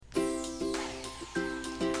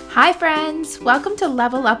Hi friends! Welcome to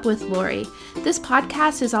Level Up with Lori. This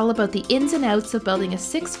podcast is all about the ins and outs of building a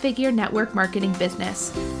six-figure network marketing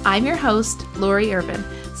business. I'm your host, Lori Irvin,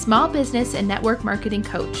 small business and network marketing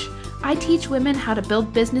coach. I teach women how to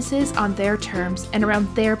build businesses on their terms and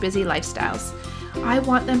around their busy lifestyles. I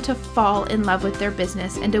want them to fall in love with their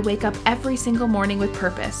business and to wake up every single morning with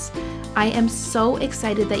purpose. I am so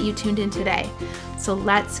excited that you tuned in today. So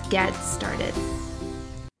let's get started.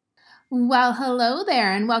 Well, hello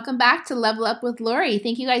there, and welcome back to Level Up with Lori.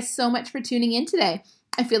 Thank you guys so much for tuning in today.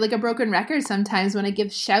 I feel like a broken record sometimes when I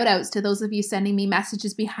give shout outs to those of you sending me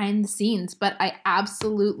messages behind the scenes, but I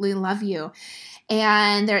absolutely love you.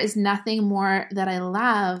 And there is nothing more that I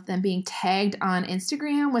love than being tagged on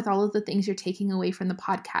Instagram with all of the things you're taking away from the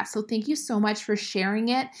podcast. So thank you so much for sharing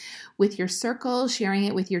it with your circle, sharing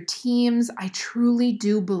it with your teams. I truly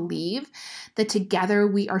do believe that together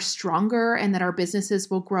we are stronger and that our businesses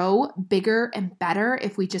will grow bigger and better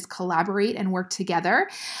if we just collaborate and work together.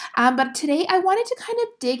 But today I wanted to kind of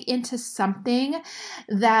dig into something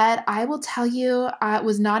that I will tell you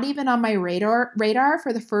was not even on my radar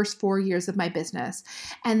for the first 4 years of my business.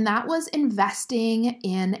 And that was investing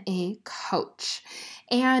in a coach.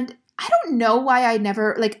 And I don't know why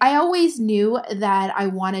I always knew that I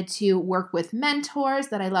wanted to work with mentors,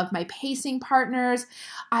 that I love my pacing partners.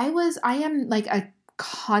 I am like a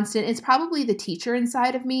constant, it's probably the teacher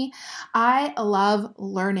inside of me. I love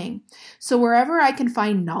learning. So wherever I can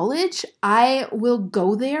find knowledge, I will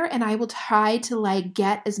go there and I will try to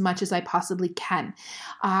get as much as I possibly can.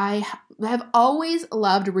 I have always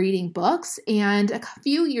loved reading books, and a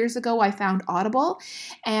few years ago I found Audible,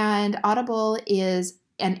 and Audible is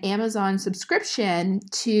an Amazon subscription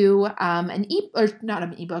to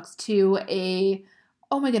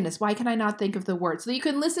oh my goodness, why can I not think of the word? So you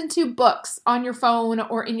can listen to books on your phone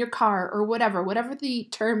or in your car or whatever the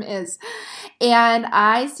term is. And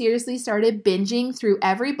I seriously started binging through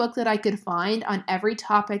every book that I could find on every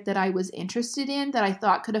topic that I was interested in that I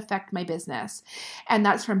thought could affect my business. And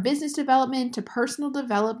that's from business development to personal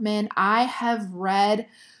development. I have read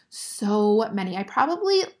so many. I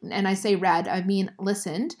probably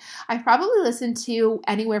listened to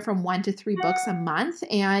anywhere from 1 to 3 books a month.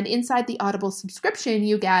 And inside the Audible subscription,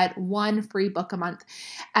 you get 1 free book a month.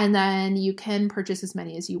 And then you can purchase as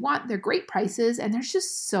many as you want. They're great prices, and there's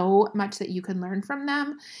just so much that you can learn from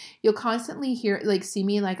them. You'll constantly see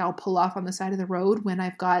me, I'll pull off on the side of the road when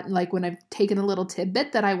I've taken a little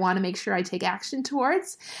tidbit that I want to make sure I take action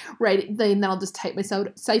towards, right? Then I'll just type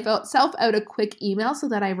myself out a quick email so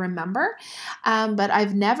that I remember. But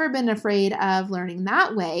I've never been afraid of learning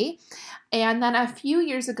that way. And then a few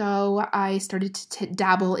years ago, I started to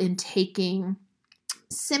dabble in taking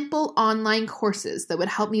simple online courses that would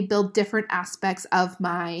help me build different aspects of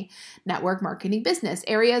my network marketing business,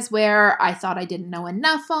 areas where I thought I didn't know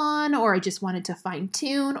enough on, or I just wanted to fine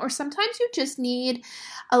tune, or sometimes you just need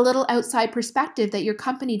a little outside perspective that your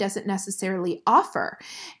company doesn't necessarily offer.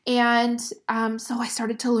 And so I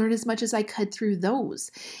started to learn as much as I could through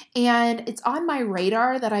those. And it's on my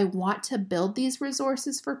radar that I want to build these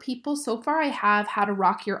resources for people. So far, I have How to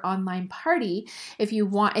Rock Your Online Party. If you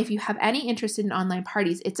have any interest in online parties,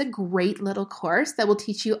 it's a great little course that will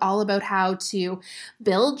teach you all about how to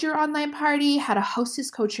build your online party, how to hostess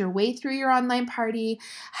coach your way through your online party,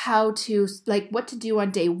 how to what to do on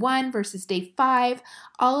day 1 versus day 5,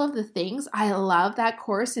 all of the things. I love that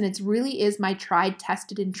course, and it really is my tried,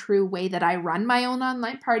 tested, and true way that I run my own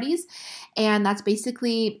online parties. And that's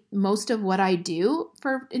basically most of what I do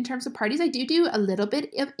in terms of parties. I do a little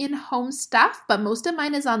bit of in-home stuff, but most of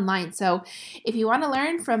mine is online. So if you want to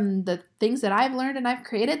learn from the things that I've learned and I've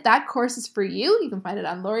created, that course is for you. You can find it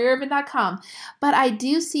on LoriIrvin.com. But I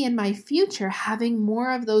do see in my future having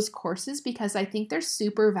more of those courses because I think they're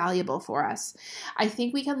super valuable for us. I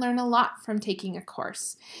think we can learn a lot from taking a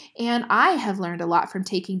course. And I have learned a lot from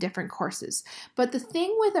taking different courses. But the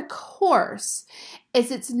thing with a course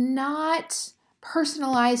is it's not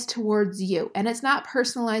personalized towards you, and it's not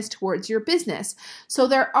personalized towards your business. So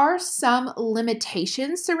there are some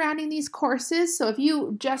limitations surrounding these courses. So if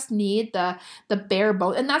you just need the bare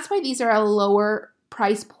bones, and that's why these are a lower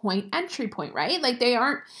price point entry point, right? They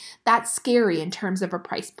aren't that scary in terms of a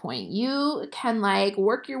price point. You can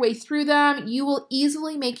work your way through them. You will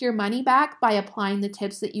easily make your money back by applying the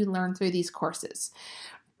tips that you learn through these courses.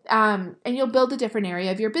 And you'll build a different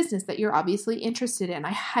area of your business that you're obviously interested in.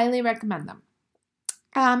 I highly recommend them.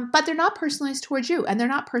 But they're not personalized towards you, and they're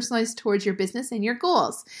not personalized towards your business and your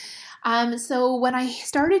goals. So when I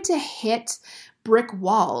started to hit brick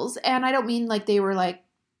walls, and I don't mean they were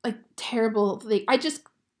terrible, I just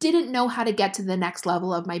didn't know how to get to the next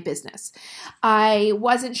level of my business. I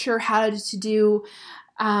wasn't sure how to do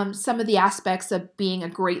some of the aspects of being a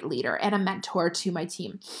great leader and a mentor to my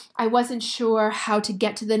team. I wasn't sure how to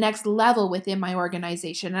get to the next level within my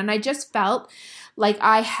organization. And I just felt like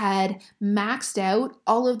I had maxed out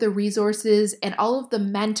all of the resources and all of the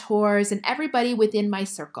mentors and everybody within my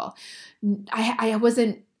circle.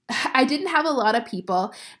 I didn't have a lot of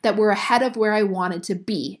people that were ahead of where I wanted to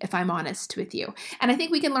be, if I'm honest with you. And I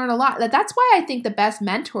think we can learn a lot. That's why I think the best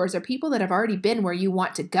mentors are people that have already been where you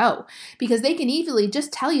want to go, because they can easily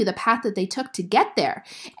just tell you the path that they took to get there.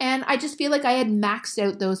 And I just feel like I had maxed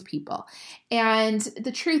out those people. And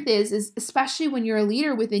the truth is especially when you're a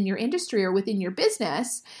leader within your industry or within your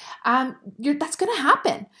business, that's going to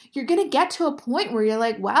happen. You're going to get to a point where you're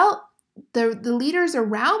like, well, the leaders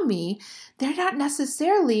around me, they're not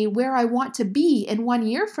necessarily where I want to be in 1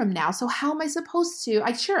 year from now. So how am I supposed to?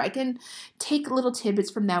 I can take little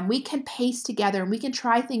tidbits from them. We can pace together and we can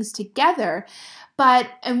try things together.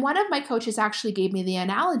 And one of my coaches actually gave me the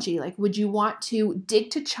analogy, like, would you want to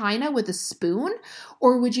dig to China with a spoon,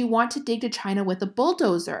 or would you want to dig to China with a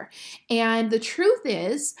bulldozer? And the truth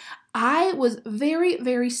is, I was very,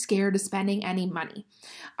 very scared of spending any money.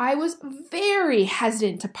 I was very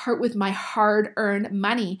hesitant to part with my hard-earned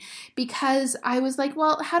money because I was like,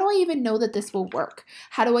 well, how do I even know that this will work?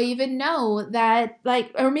 How do I even know that,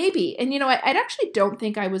 or maybe, and I actually don't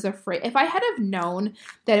think I was afraid. If I had have known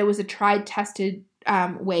that it was a tried, tested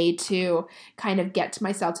way to kind of get to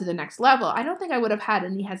myself to the next level, I don't think I would have had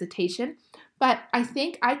any hesitation. But I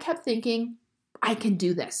think I kept thinking, I can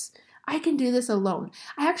do this. I can do this alone.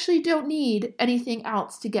 I actually don't need anything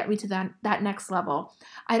else to get me to that next level.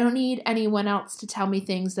 I don't need anyone else to tell me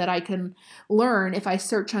things that I can learn if I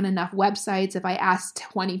search on enough websites, if I ask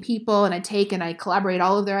 20 people and I collaborate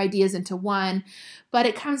all of their ideas into one. But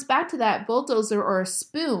it comes back to that bulldozer or a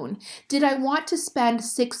spoon. Did I want to spend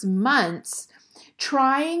 6 months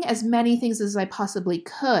trying as many things as I possibly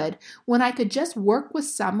could when I could just work with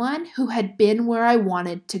someone who had been where I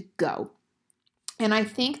wanted to go? And I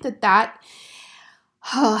think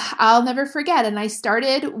I'll never forget. And I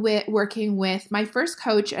started working with my first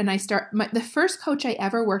coach, and the first coach I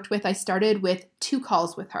ever worked with, I started with 2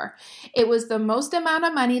 calls with her. It was the most amount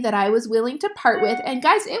of money that I was willing to part with. And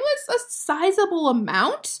guys, it was a sizable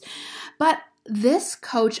amount, but this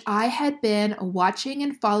coach I had been watching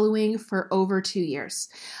and following for over 2 years.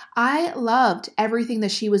 I loved everything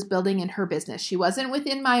that she was building in her business. She wasn't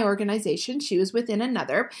within my organization. She was within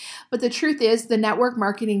another. But the truth is, the network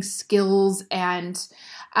marketing skills and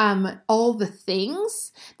all the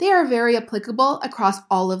things, they are very applicable across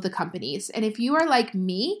all of the companies. And if you are like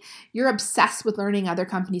me, you're obsessed with learning other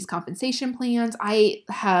companies' compensation plans. I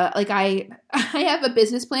have a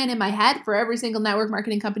business plan in my head for every single network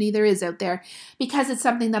marketing company there is out there, because it's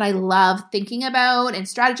something that I love thinking about and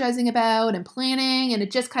strategizing about and planning, and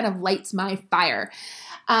it just kind of lights my fire.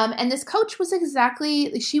 And this coach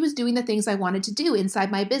she was doing the things I wanted to do inside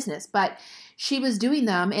my business, but she was doing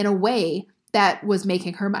them in a way that was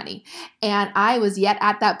making her money. And I was yet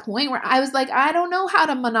at that point where I was like, I don't know how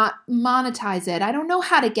to monetize it. I don't know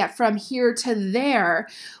how to get from here to there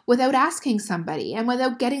without asking somebody and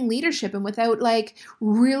without getting leadership and without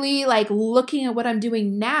really looking at what I'm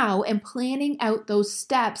doing now and planning out those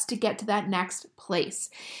steps to get to that next place.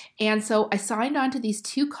 And so I signed on to these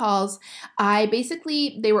 2 calls.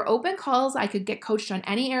 They were open calls. I could get coached on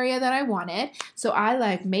any area that I wanted. So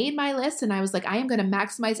I made my list, and I was like, I am going to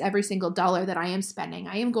maximize every single dollar that I am spending.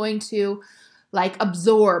 I am going to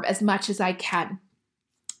absorb as much as I can.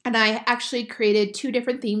 And I actually created 2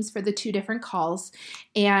 different themes for the 2 different calls,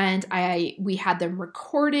 and we had them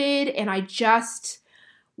recorded, and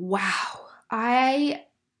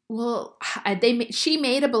she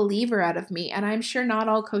made a believer out of me. And I'm sure not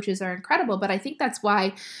all coaches are incredible, but I think that's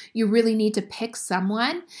why you really need to pick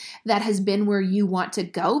someone that has been where you want to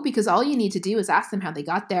go, because all you need to do is ask them how they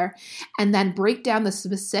got there, and then break down the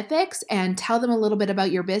specifics and tell them a little bit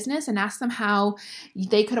about your business and ask them how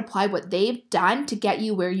they could apply what they've done to get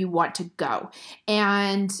you where you want to go.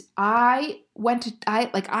 And I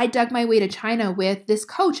dug my way to China with this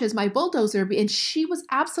coach as my bulldozer, and she was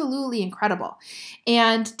absolutely incredible.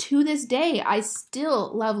 And to this day, I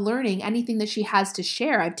still love learning anything that she has to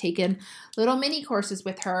share. I've taken little mini courses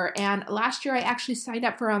with her, and last year I actually signed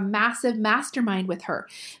up for a massive mastermind with her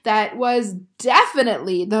that was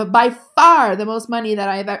definitely by far the most money that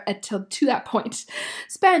I've to that point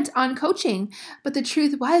spent on coaching. But the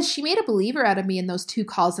truth was, she made a believer out of me in those 2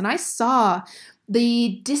 calls, and I saw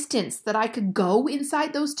the distance that I could go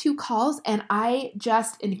inside those 2 calls. And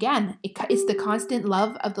again, it's the constant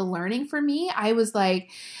love of the learning for me. I was like,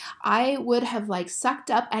 I would have like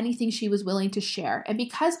sucked up anything she was willing to share. And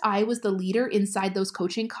because I was the leader inside those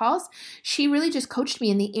coaching calls, she really just coached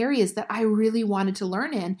me in the areas that I really wanted to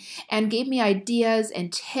learn in and gave me ideas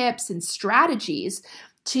and tips and strategies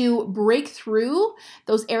to break through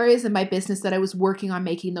those areas of my business that I was working on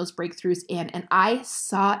making those breakthroughs in. And I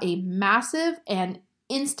saw a massive and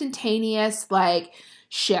instantaneous like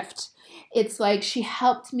shift. It's like she just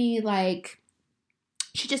helped me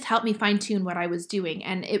fine tune what I was doing.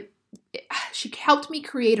 And she helped me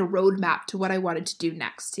create a roadmap to what I wanted to do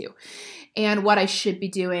next too, and what I should be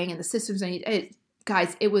doing and the systems I need.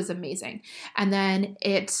 Guys, it was amazing. And then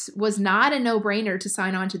it was not a no-brainer to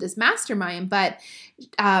sign on to this mastermind, but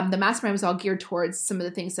the mastermind was all geared towards some of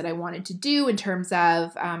the things that I wanted to do in terms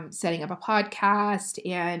of setting up a podcast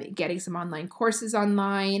and getting some online courses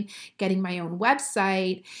online, getting my own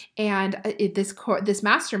website. And this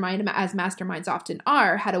mastermind, as masterminds often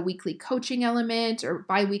are, had a weekly coaching element or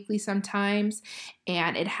bi-weekly sometimes.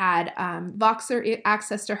 And it had Voxer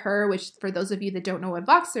access to her, which for those of you that don't know what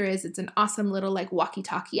Voxer is, it's an awesome little like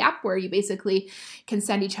walkie-talkie app where you basically can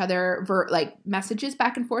send each other messages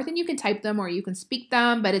back and forth, and you can type them or you can speak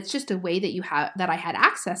them, but it's just a way that I had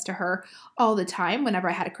access to her all the time whenever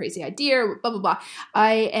I had a crazy idea or blah, blah, blah.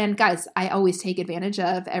 I always take advantage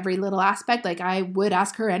of every little aspect. Like I would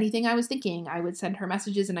ask her anything I was thinking. I would send her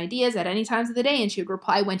messages and ideas at any times of the day, and she would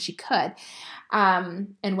reply when she could.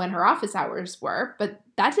 And when her office hours were, but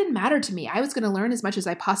that didn't matter to me. I was going to learn as much as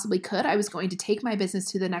I possibly could. I was going to take my business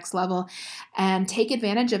to the next level and take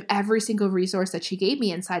advantage of every single resource that she gave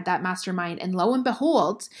me inside that mastermind. And lo and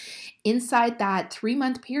behold, inside that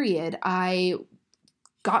 3-month period, I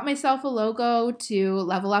got myself a logo to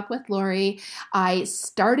Level Up with Lori. I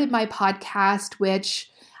started my podcast, which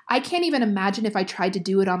I can't even imagine if I tried to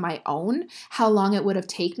do it on my own, how long it would have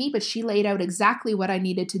taken me, but she laid out exactly what I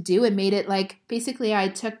needed to do and made it like, basically I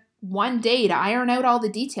took one day to iron out all the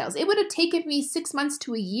details. It would have taken me 6 months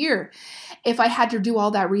to a year if I had to do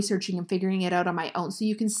all that researching and figuring it out on my own. So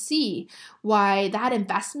you can see why that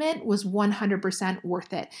investment was 100%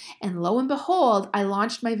 worth it. And lo and behold, I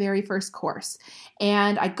launched my very first course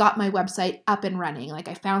and I got my website up and running. Like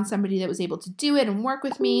I found somebody that was able to do it and work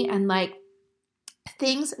with me, and like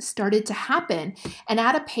things started to happen, and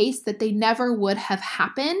at a pace that they never would have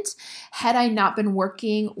happened had I not been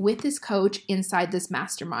working with this coach inside this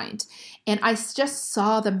mastermind. And I just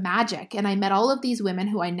saw the magic, and I met all of these women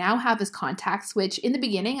who I now have as contacts, which in the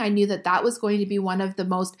beginning I knew that was going to be one of the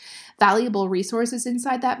most valuable resources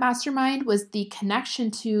inside that mastermind, was the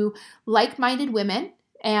connection to like-minded women.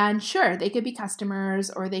 And sure, they could be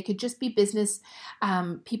customers or they could just be business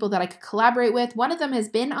people that I could collaborate with. One of them has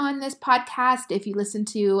been on this podcast. If you listen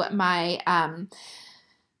to my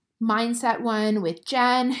mindset one with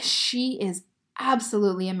Jen, she is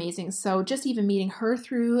absolutely amazing. So just even meeting her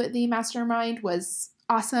through the mastermind was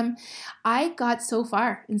awesome. I got so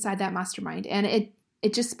far inside that mastermind, and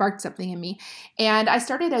it just sparked something in me. And I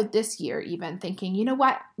started out this year even thinking, you know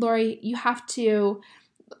what, Lori,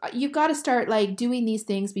 you've got to start like doing these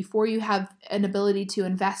things before you have an ability to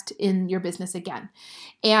invest in your business again.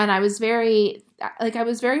 And I was very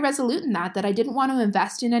resolute in that I didn't want to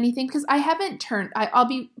invest in anything because I'll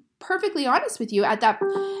be perfectly honest with you.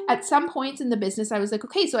 At some points in the business, I was like,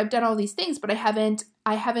 okay, so I've done all these things, but I haven't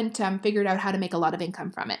figured out how to make a lot of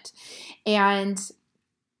income from it. And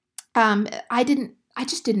I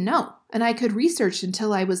just didn't know. And I could research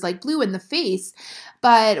until I was like blue in the face.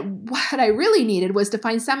 But what I really needed was to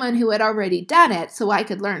find someone who had already done it so I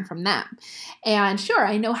could learn from them. And sure,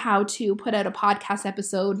 I know how to put out a podcast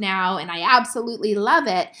episode now, and I absolutely love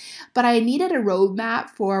it. But I needed a roadmap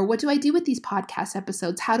for what do I do with these podcast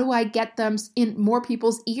episodes? How do I get them in more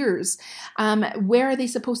people's ears? Where are they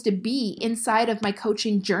supposed to be inside of my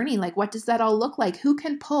coaching journey? Like, what does that all look like? Who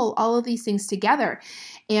can pull all of these things together?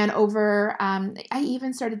 And I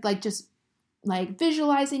even started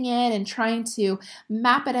visualizing it and trying to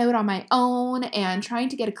map it out on my own and trying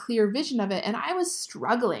to get a clear vision of it. And I was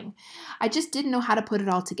struggling. I just didn't know how to put it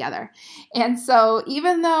all together. And so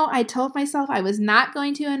even though I told myself I was not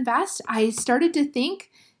going to invest, I started to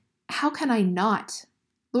think, how can I not?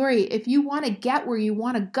 Lori, if you want to get where you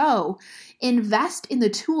want to go, invest in the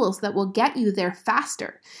tools that will get you there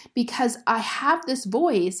faster, because I have this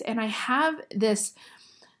voice and I have this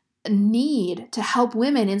need to help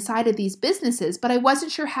women inside of these businesses, but I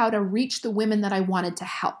wasn't sure how to reach the women that I wanted to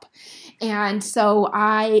help. And so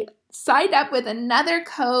I signed up with another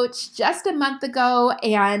coach just a month ago,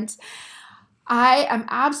 and I am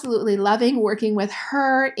absolutely loving working with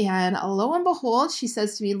her. And lo and behold, she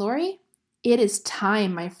says to me, Lori, it is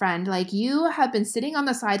time, my friend. Like, you have been sitting on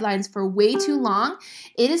the sidelines for way too long.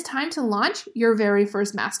 It is time to launch your very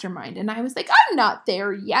first mastermind. And I was like, I'm not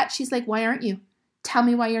there yet. She's like, why aren't you? Tell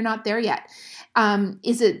me why you're not there yet.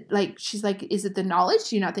 She's like, is it the knowledge?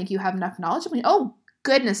 Do you not think you have enough knowledge? I'm like, oh,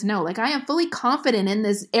 goodness, no. Like, I am fully confident in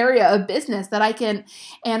this area of business that I can,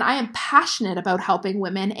 and I am passionate about helping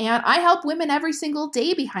women, and I help women every single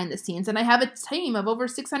day behind the scenes. And I have a team of over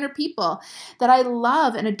 600 people that I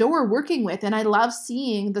love and adore working with. And I love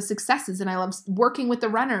seeing the successes, and I love working with the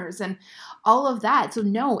runners and all of that. So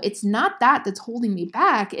no, it's not that that's holding me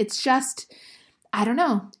back. It's just, I don't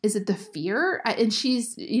know. Is it the fear? And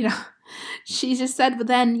she's, she just said, but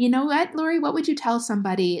then, you know what, Lori, what would you tell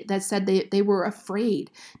somebody that said they were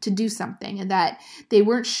afraid to do something and that they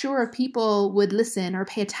weren't sure if people would listen or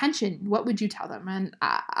pay attention? What would you tell them? And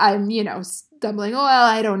I'm, stumbling, well,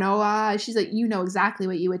 I don't know. She's like, you know exactly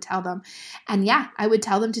what you would tell them. And yeah, I would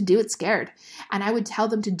tell them to do it scared. And I would tell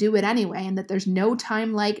them to do it anyway, and that there's no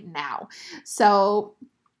time like now. So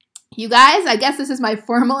you guys, I guess this is my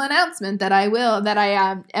formal announcement that I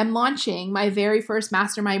am launching my very first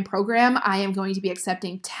mastermind program. I am going to be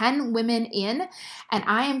accepting 10 women in, and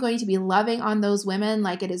I am going to be loving on those women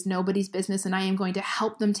like it is nobody's business, and I am going to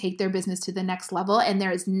help them take their business to the next level. And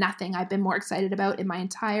there is nothing I've been more excited about in my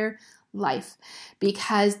entire life,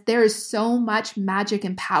 because there is so much magic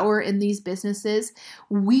and power in these businesses.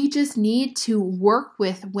 We just need to work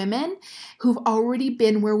with women who've already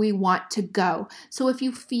been where we want to go. So if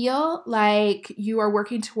you feel like you are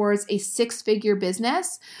working towards a 6-figure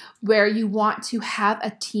business where you want to have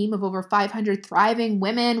a team of over 500 thriving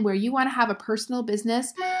women, where you want to have a personal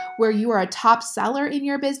business, where you are a top seller in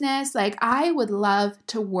your business, like, I would love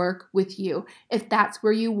to work with you if that's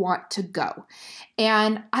where you want to go.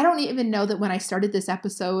 And I don't even know that when I started this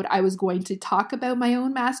episode, I was going to talk about my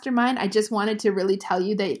own mastermind. I just wanted to really tell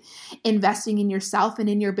you that investing in yourself and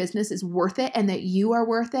in your business is worth it, and that you are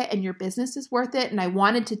worth it, and your business is worth it. And I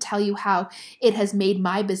wanted to tell you how it has made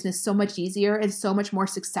my business so much easier and so much more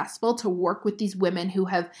successful to work with these women who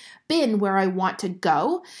have been where I want to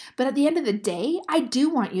go. But at the end of the day, I do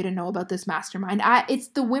want you to know about this mastermind. It's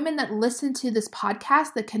the women that listen to this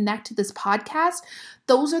podcast, that connect to this podcast.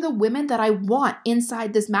 Those are the women that I want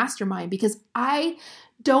inside this mastermind, because I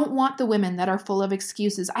don't want the women that are full of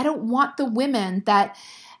excuses. I don't want the women that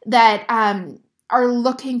are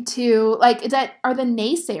looking to, that are the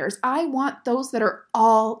naysayers. I want those that are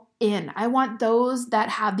all in. I want those that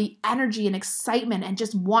have the energy and excitement and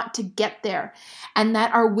just want to get there, and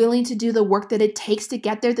that are willing to do the work that it takes to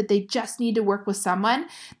get there, that they just need to work with someone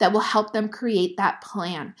that will help them create that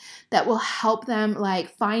plan, that will help them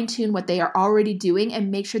fine tune what they are already doing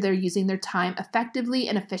and make sure they're using their time effectively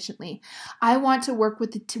and efficiently. I want to work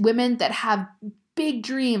with the women that have big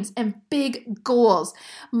dreams and big goals,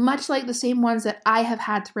 much like the same ones that I have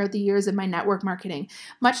had throughout the years of my network marketing,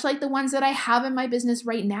 much like the ones that I have in my business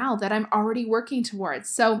right now that I'm already working towards.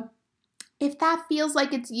 So if that feels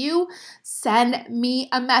like it's you, send me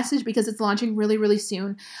a message, because it's launching really, really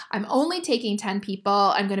soon. I'm only taking 10 people.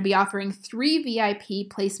 I'm going to be offering 3 VIP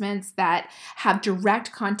placements that have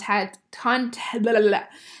direct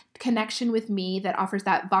connection with me, that offers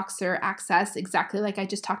that Voxer access, exactly like I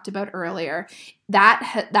just talked about earlier.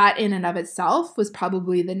 That in and of itself was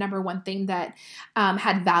probably the number one thing that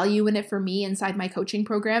had value in it for me inside my coaching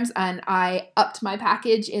programs. And I upped my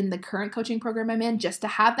package in the current coaching program I'm in just to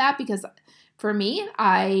have that, because for me,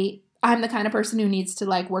 I'm the kind of person who needs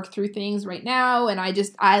to work through things right now. And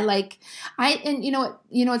it's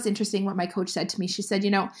interesting what my coach said to me. She said,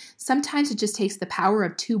 sometimes it just takes the power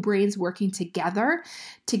of 2 brains working together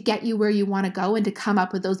to get you where you want to go and to come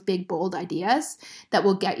up with those big, bold ideas that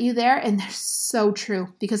will get you there. And they're so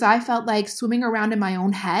true, because I felt like swimming around in my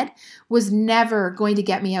own head was never going to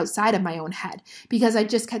get me outside of my own head, because I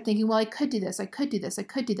just kept thinking, well, I could do this, I could do this, I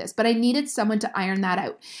could do this, but I needed someone to iron that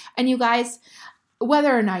out. And you guys,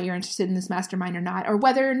 whether or not you're interested in this mastermind or not, or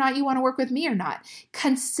whether or not you want to work with me or not,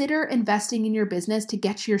 consider investing in your business to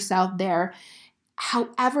get yourself there,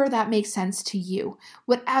 however that makes sense to you,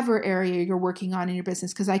 whatever area you're working on in your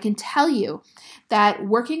business. Because I can tell you that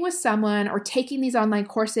working with someone, or taking these online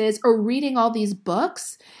courses, or reading all these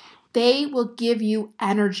books, they will give you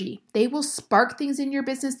energy. They will spark things in your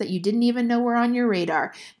business that you didn't even know were on your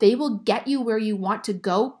radar. They will get you where you want to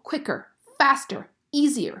go quicker, faster,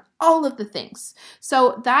 easier, all of the things.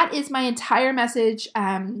 So that is my entire message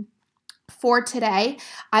for today.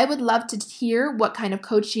 I would love to hear what kind of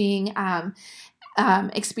coaching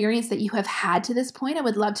experience that you have had to this point. I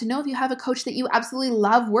would love to know if you have a coach that you absolutely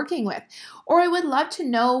love working with, or I would love to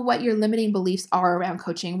know what your limiting beliefs are around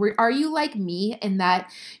coaching. Are you like me in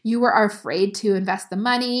that you are afraid to invest the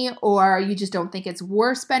money, or you just don't think it's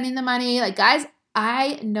worth spending the money? Like, guys,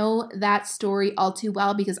 I know that story all too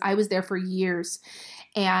well because I was there for years.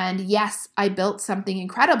 And yes, I built something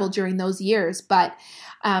incredible during those years, but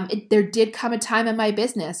there did come a time in my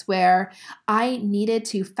business where I needed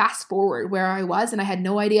to fast forward where I was, and I had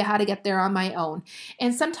no idea how to get there on my own.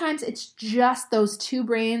 And sometimes it's just those two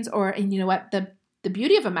brains, and you know what? The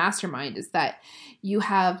beauty of a mastermind is that you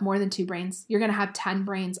have more than two brains. You're going to have 10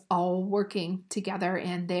 brains all working together,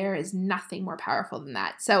 and there is nothing more powerful than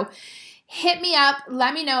that. So hit me up.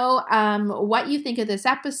 Let me know what you think of this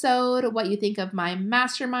episode, what you think of my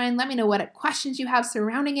mastermind. Let me know what questions you have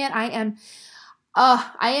surrounding it. I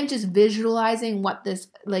am just visualizing what this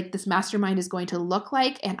mastermind is going to look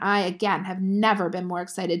like. And I, again, have never been more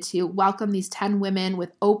excited to welcome these 10 women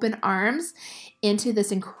with open arms into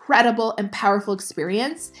this incredible and powerful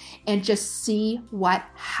experience and just see what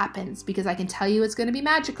happens, because I can tell you it's going to be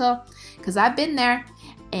magical because I've been there.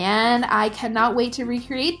 And I cannot wait to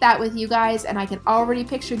recreate that with you guys. And I can already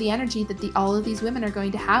picture the energy that all of these women are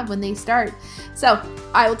going to have when they start. So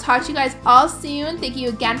I will talk to you guys all soon. Thank you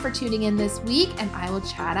again for tuning in this week, and I will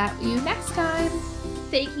chat at you next time.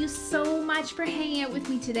 Thank you so much for hanging out with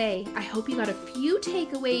me today. I hope you got a few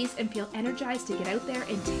takeaways and feel energized to get out there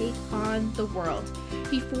and take on the world.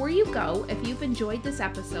 Before you go, if you've enjoyed this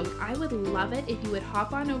episode, I would love it if you would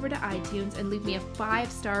hop on over to iTunes and leave me a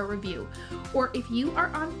 5-star review. Or if you are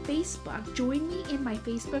on Facebook, join me in my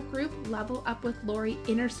Facebook group, Level Up with Lori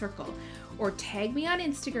Inner Circle. Or tag me on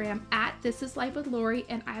Instagram at This Is Life with Lori,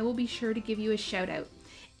 and I will be sure to give you a shout out.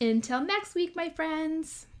 Until next week, my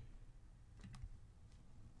friends.